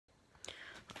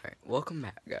Welcome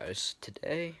back, guys.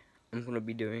 Today, I'm going to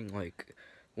be doing, like,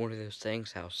 one of those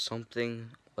things, how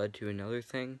something led to another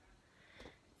thing.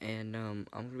 And, I'm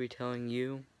going to be telling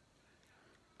you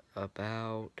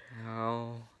about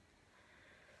how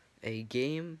a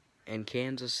game in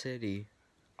Kansas City,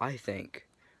 I think,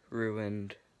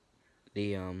 ruined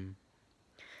the, eh,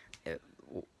 an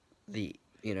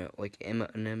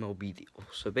MLB deal.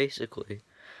 So, basically,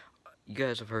 you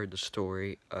guys have heard the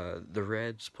story. The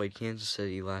Reds played Kansas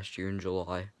City last year in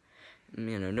July.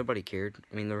 Nobody cared.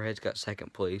 I mean, the Reds got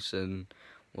second place, and,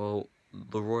 well,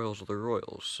 the Royals are the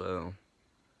Royals, so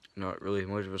not really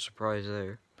much of a surprise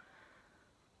there.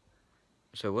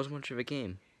 So it wasn't much of a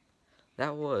game.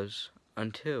 That was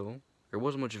until there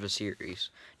wasn't much of a series.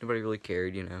 Nobody really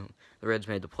cared, The Reds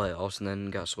made the playoffs and then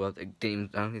got swept. I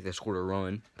don't think they scored a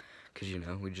run, because,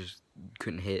 we just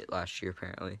couldn't hit last year,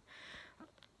 apparently.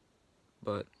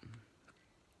 But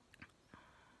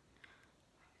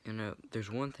there's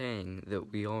one thing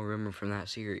that we all remember from that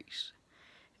series,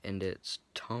 and it's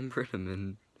Tom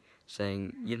Brennaman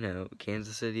saying,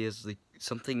 Kansas City is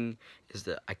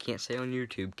I can't say on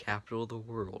YouTube, capital of the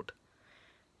world.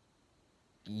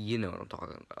 You know what I'm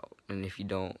talking about. And if you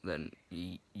don't, then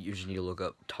you just need to look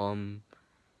up Tom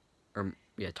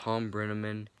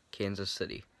Brennaman, Kansas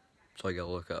City. That's all you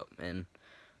gotta look up, and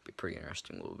it'll be a pretty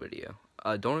interesting little video.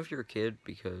 Don't if you're a kid,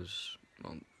 because,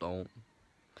 well, don't.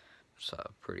 It's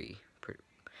pretty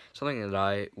something that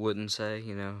I wouldn't say,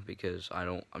 because I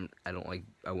wouldn't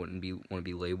want to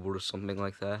be labeled as something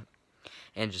like that,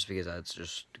 and just because that's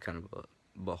just kind of a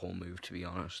butthole move, to be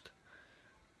honest.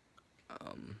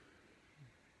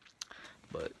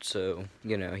 But so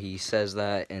he says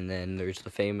that, and then there's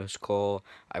the famous call,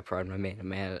 "I pride my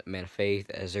man of faith,"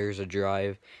 as there's a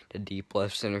drive to deep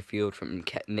left center field from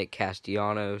Nick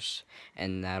Castellanos,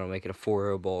 and that'll make it a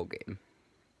 4-0 ball game.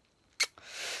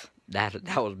 That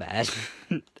was bad.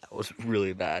 That was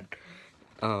really bad.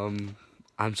 I'm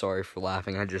sorry for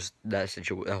laughing. That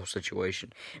whole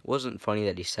situation. It wasn't funny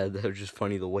that he said that. It was just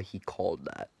funny the way he called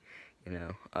that.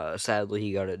 Sadly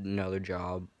he got another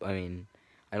job. I mean,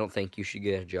 I don't think you should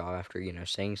get a job after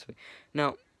saying something.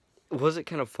 Now, was it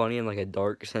kind of funny in like a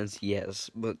dark sense?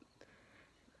 Yes, but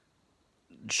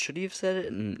should he have said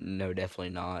it? No, definitely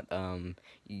not. I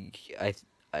mean,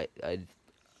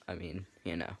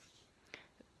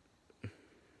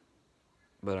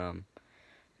 But,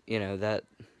 that,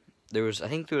 I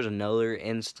think there was another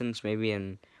instance,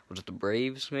 maybe was it the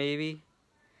Braves, maybe?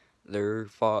 Their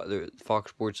Fox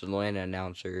Sports Atlanta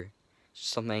announcer,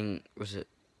 was it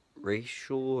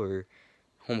racial or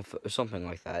homophobic, something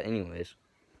like that, anyways.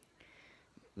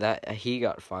 That, he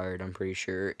got fired, I'm pretty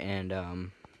sure,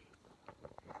 and,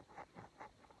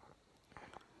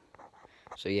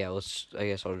 so yeah,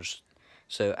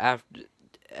 so after,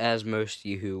 as most of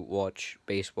you who watch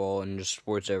baseball and just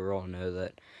sports overall know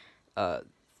that,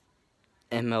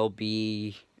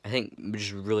 MLB, I think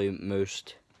just really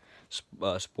most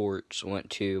sports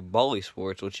went to Bally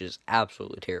Sports, which is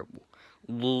absolutely terrible.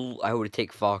 I would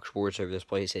take Fox Sports over this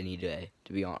place any day,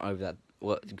 to be honest, over that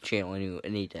channel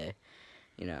any day,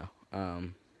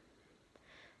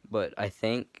 But I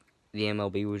think the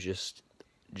MLB was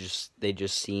they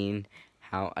just seen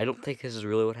how, I don't think this is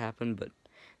really what happened, but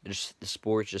just the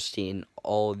sports just seeing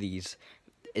all these,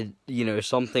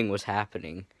 something was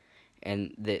happening,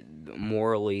 and that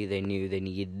morally they knew they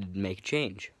needed to make a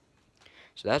change.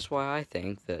 So that's why I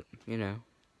think that,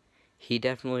 he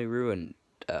definitely ruined,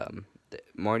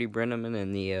 Marty Brennaman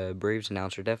and the Braves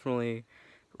announcer definitely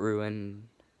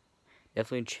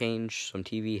changed some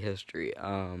TV history.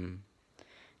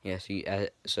 Yeah,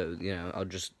 I'll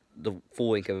just, the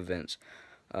full link of events.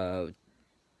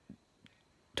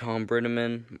 Tom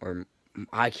Brennaman, or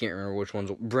I can't remember which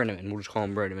one's Brennaman. We'll just call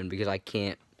him Brennaman because I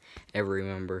can't ever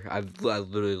remember. I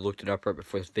literally looked it up right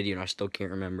before this video and I still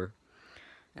can't remember.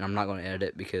 And I'm not going to edit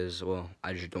it because, well,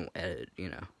 I just don't edit,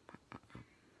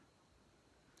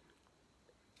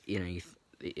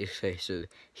 So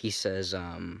he says,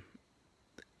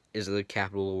 is the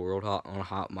capital of the world on a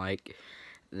hot mic.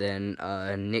 Then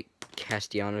Nick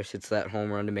Castellanos hits that home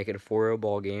run to make it a 4-0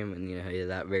 ball game, and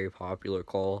that very popular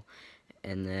call.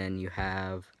 And then you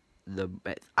have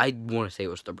I want to say it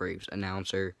was the Braves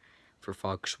announcer for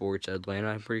Fox Sports Atlanta,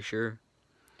 I'm pretty sure.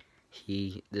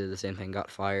 He did the same thing,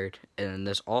 got fired. And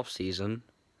this off season,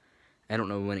 I don't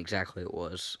know when exactly it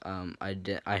was. I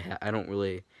don't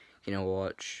really,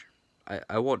 watch.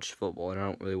 I watch football, and I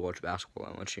don't really watch basketball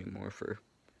that much anymore.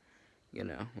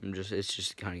 It's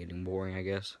just kind of getting boring, I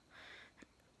guess.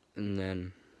 And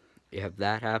then you have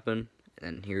that happen,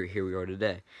 and here we are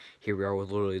today. Here we are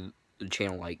with literally the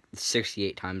channel like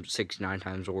 69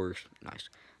 times worse. Nice.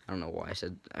 I don't know why I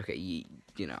said, okay, you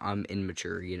know, I'm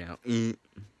immature, you know. Can't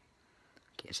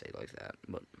say it like that,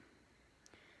 but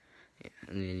yeah.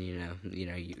 And then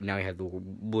now you have the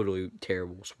literally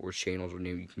terrible sports channels where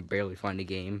you can barely find a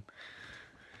game.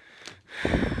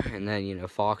 And then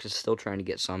Fox is still trying to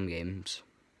get some games,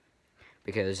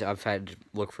 because I've had to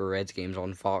look for Reds games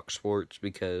on Fox Sports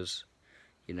because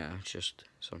it's just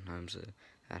sometimes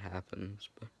that happens.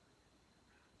 But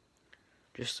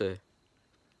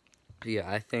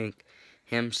yeah, I think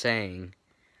him saying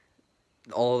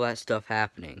all that stuff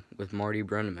happening with Marty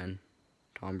Brennaman,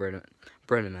 Tom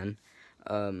Brennaman,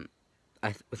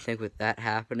 I think with that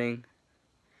happening,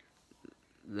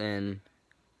 then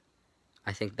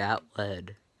I think that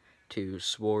led to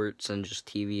sports and just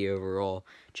TV overall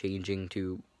changing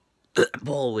to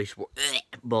Bally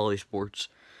Sports.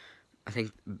 I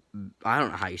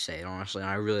don't know how you say it, honestly, and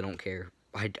I really don't care.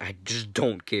 I just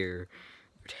don't care.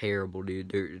 They're terrible,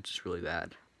 dude. It's just really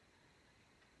bad.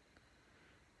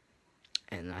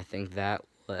 And I think that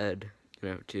led,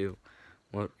 to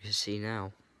what we see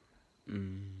now.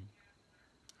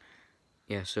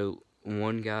 Yeah, so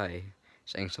one guy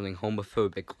saying something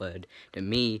homophobic led to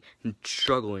me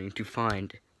struggling to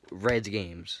find Reds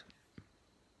games.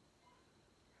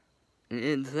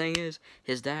 And the thing is,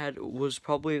 his dad was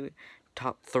probably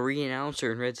top 3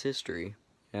 announcer in Reds history,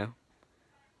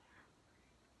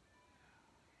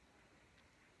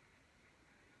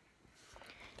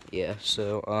 Yeah,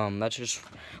 so, that's just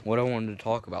what I wanted to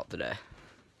talk about today.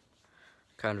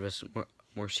 Kind of a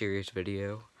more serious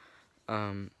video.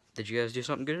 Did you guys do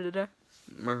something good today?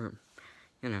 Or,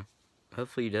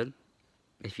 hopefully you did.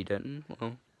 If you didn't,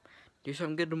 well, do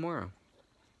something good tomorrow.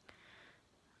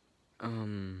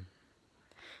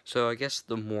 So I guess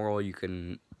the moral you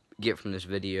can get from this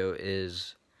video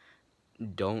is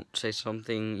don't say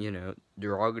something,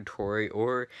 derogatory,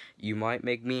 or you might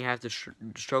make me have to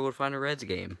struggle to find a Reds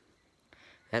game.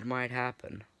 That might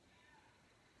happen.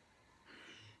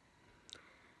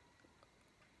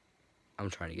 I'm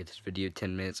trying to get this video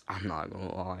 10 minutes. I'm not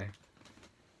gonna lie.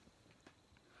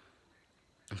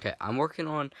 Okay, I'm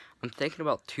thinking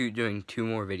about doing 2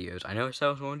 more videos. I know I said I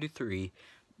was going to do 3,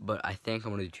 but I think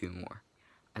I'm going to do 2 more.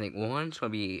 I think one's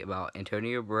going to be about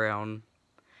Antonio Brown.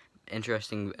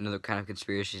 Interesting, another kind of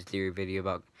conspiracy theory video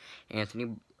about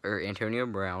Antonio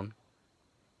Brown.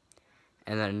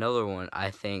 And then another one I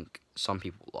think some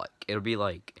people like. It'll be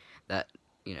like that,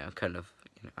 kind of,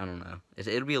 I don't know.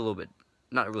 It'll be a little bit,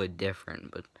 not really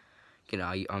different, but,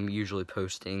 I'm usually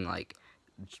posting, like,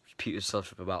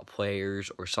 stuff about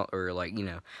players or something, or like,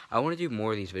 I want to do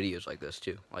more of these videos like this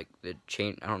too. Like the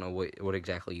chain, I don't know what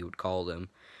exactly you would call them.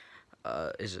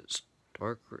 Is it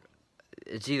Stark?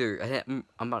 It's either, I think,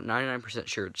 I'm about 99%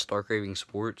 sure it's Stark Raving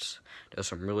Sports. Does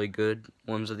some really good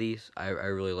ones of these. I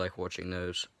really like watching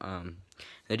those.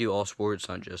 They do all sports,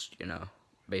 not just,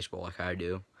 baseball like I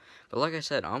do. But like I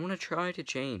said, I'm going to try to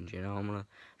change, I'm going to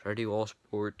try to do all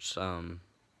sports,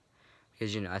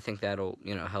 because, I think that'll,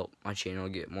 help my channel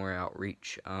get more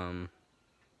outreach.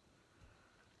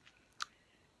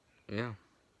 Yeah.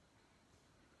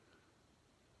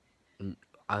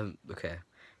 Okay.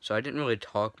 So I didn't really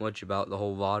talk much about the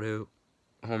whole Votto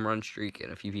home run streak,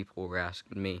 and a few people were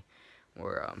asking me,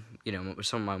 or,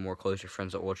 some of my more closer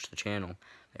friends that watch the channel,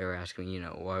 they were asking me,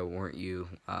 why weren't you,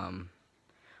 why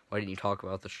didn't you talk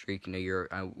about the streak? We know you're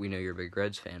a big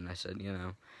Reds fan. And I said,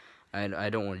 I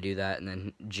don't want to do that, and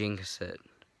then jinx it.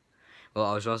 Well,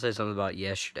 I was going to say something about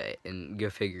yesterday, and go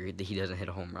figure that he doesn't hit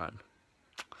a home run.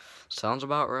 Sounds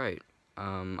about right.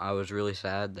 I was really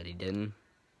sad that he didn't.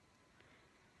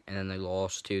 And then they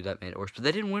lost, too. That made it worse. But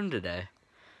they didn't win today.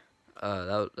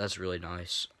 That's really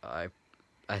nice. I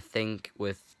think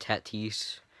with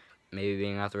Tatis maybe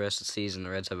being out the rest of the season, the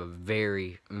Reds have a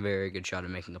very, very good shot at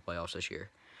making the playoffs this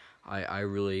year. I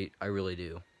really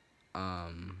do.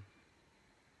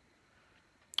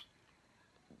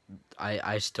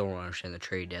 I still don't understand the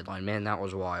trade deadline. Man, that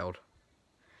was wild.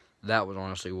 That was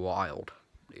honestly wild,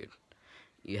 dude.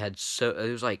 It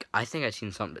was like, I think I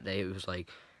seen something today. It was like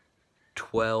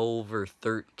 12 or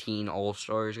 13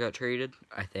 All-Stars got traded,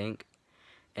 I think.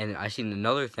 And I seen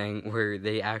another thing where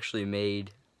they actually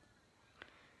made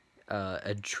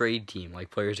a trade team, like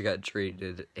players got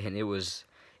traded, and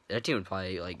that team would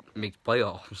probably like make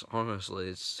playoffs. Honestly,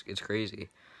 it's crazy.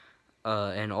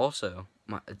 And also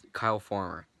Kyle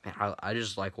Farmer, man, I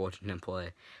just like watching him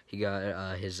play. He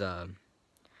got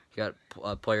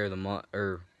player of the month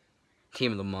or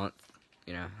team of the month.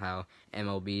 You know how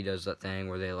MLB does that thing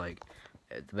where they like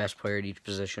the best player at each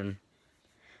position.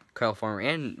 Kyle Farmer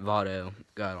and Votto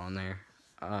got on there.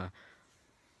 I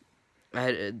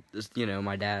had,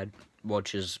 my dad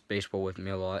watches baseball with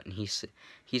me a lot, and he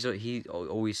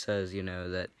always says, you know,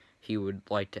 that he would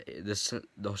like to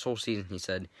the whole season. He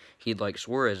said he'd like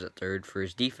Suarez at third for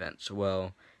his defense.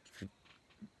 Well,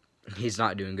 he's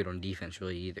not doing good on defense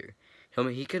really either.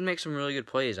 He could make some really good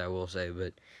plays, I will say,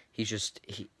 but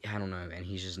I don't know, man.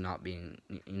 He's just not being,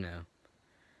 you know.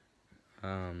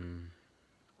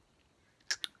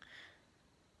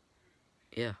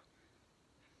 Yeah.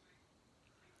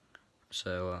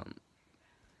 So,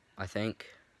 I think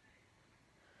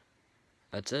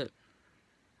that's it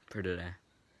for today.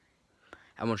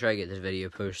 I'm gonna try to get this video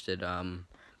posted,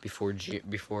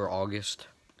 before August,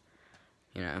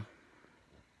 you know.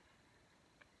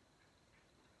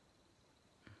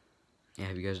 Yeah,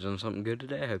 have you guys done something good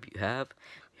today? I hope you have.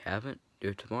 If you haven't, do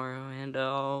it tomorrow, and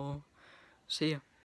I'll see ya.